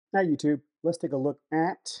Hi YouTube, let's take a look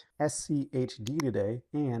at SCHD today,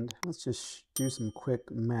 and let's just do some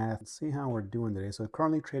quick math and see how we're doing today. So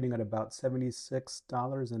currently trading at about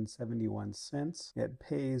 $76.71. It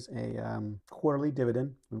pays a quarterly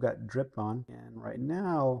dividend. We've got drip on, and right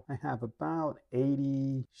now I have about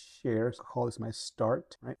 80 shares. I'll call this my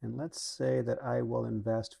start, right? And let's say that I will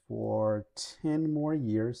invest for 10 more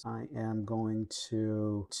years. I am going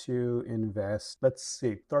to invest, let's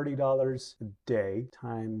see, $30 a day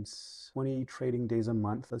times 20 trading days a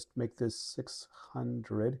month. Let's make this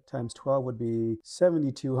 600 times 12 would be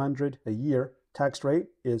 7,200 a year. Tax rate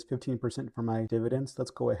is 15% for my dividends.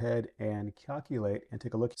 Let's go ahead and calculate and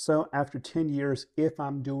take a look. So after 10 years, if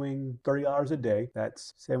I'm doing $30 a day,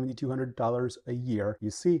 that's $7,200 a year.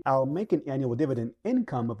 You see, I'll make an annual dividend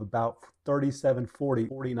income of about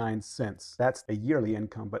 $37.49. That's a yearly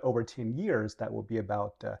income, but over 10 years, that will be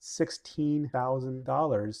about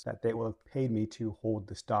 $16,000 that they will have paid me to hold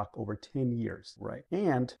the stock over 10 years, right?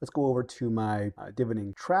 And let's go over to my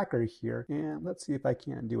dividend tracker here, and let's see if I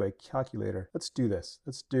can't do a calculator. Let's do this.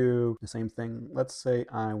 Let's do the same thing. Let's say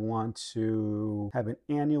I want to have an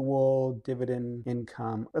annual dividend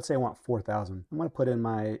income. Let's say I want 4,000. I'm going to put in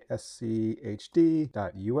my SCHD.US,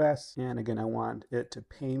 and again, I want it to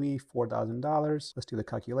pay me $4,000. Let's do the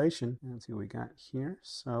calculation and see what we got here.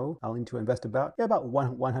 So I'll need to invest about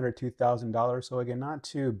 $102,000. So again, not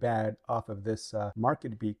too bad off of this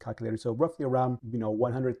market beat calculator. So roughly around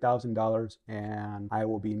 $100,000, and I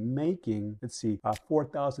will be making, let's see,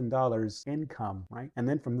 $4,000 income, right? And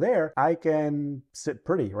then from there, I can sit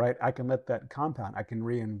pretty, right? I can let that compound. I can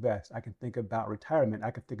reinvest. I can think about retirement.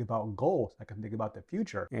 I can think about goals. I can think about the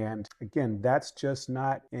future. And again, that's just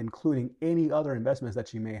not including any other investments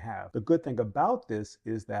that you may have. The good thing about this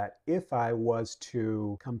is that if I was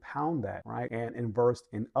to compound that, right, and invest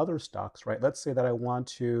in other stocks, right? Let's say that I want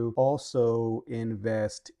to also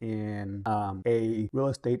invest in a real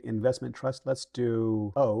estate investment trust. Let's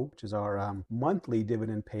do O, which is our monthly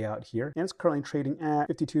dividend payout here, and it's currently trading at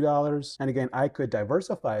 $52. And again, I could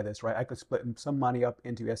diversify this, right? I could split some money up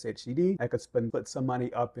into SHCD. I could split some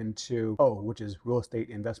money up into O, which is real estate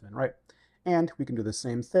investment, right? And we can do the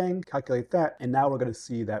same thing, calculate that, and now we're going to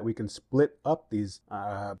see that we can split up these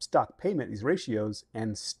stock payment, these ratios,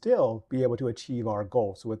 and still be able to achieve our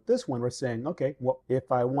goal. So with this one, we're saying, okay, well,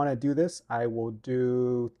 if I want to do this, I will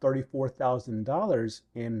do $34,000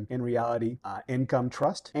 in reality income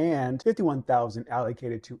trust and $51,000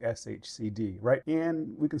 allocated to SHCD, right?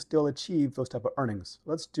 And we can still achieve those type of earnings.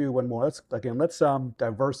 Let's do one more. Let's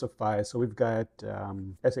diversify. So we've got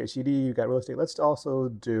SHCD, you've got real estate. Let's also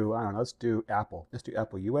do, I don't know, let's do Apple. Let's do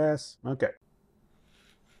Apple US. Okay.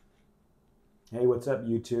 Hey, what's up,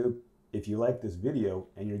 YouTube? If you like this video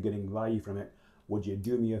and you're getting value from it, would you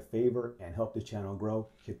do me a favor and help the channel grow?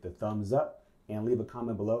 Hit the thumbs up and leave a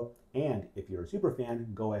comment below. And if you're a super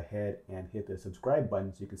fan, go ahead and hit the subscribe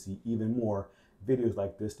button so you can see even more videos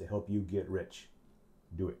like this to help you get rich.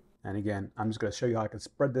 Do it. And again, I'm just going to show you how I can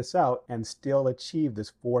spread this out and still achieve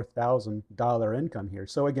this $4,000 income here.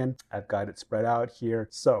 So again, I've got it spread out here.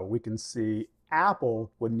 So we can see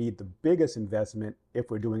Apple would need the biggest investment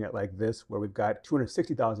if we're doing it like this, where we've got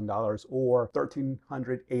 $260,000 or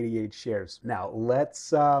 1,388 shares. Now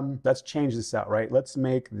let's change this out, right? Let's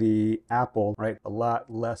make the Apple, right, a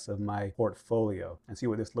lot less of my portfolio and see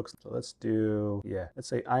what this looks like. So let's do, let's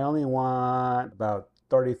say I only want about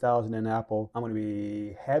 30,000 in Apple. I'm going to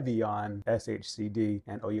be heavy on SHCD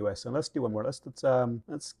and OUS. So let's do one more. Let's get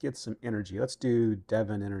some energy. Let's do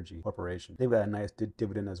Devon Energy Corporation. They've got a nice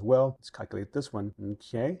dividend as well. Let's calculate this one.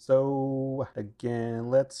 Okay. So again,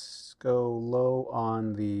 let's go low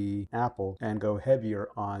on the Apple and go heavier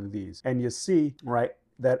on these. And you see, right,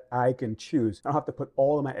 that I can choose. I don't have to put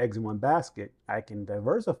all of my eggs in one basket. I can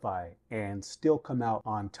diversify and still come out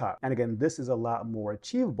on top. And again, this is a lot more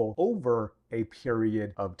achievable over a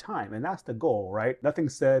period of time. And that's the goal, right? Nothing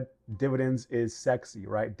said dividends is sexy,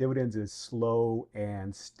 right? Dividends is slow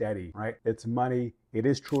and steady, right? It's money. It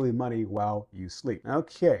is truly money while you sleep.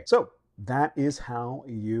 Okay, so that is how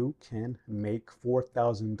you can make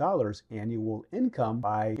 $4,000 annual income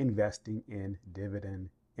by investing in dividend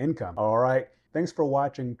income. All right. Thanks for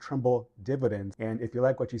watching Trimble Dividends. And if you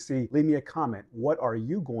like what you see, leave me a comment. What are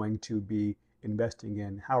you going to be investing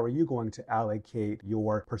in? How are you going to allocate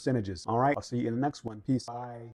your percentages? All right. I'll see you in the next one. Peace. Bye.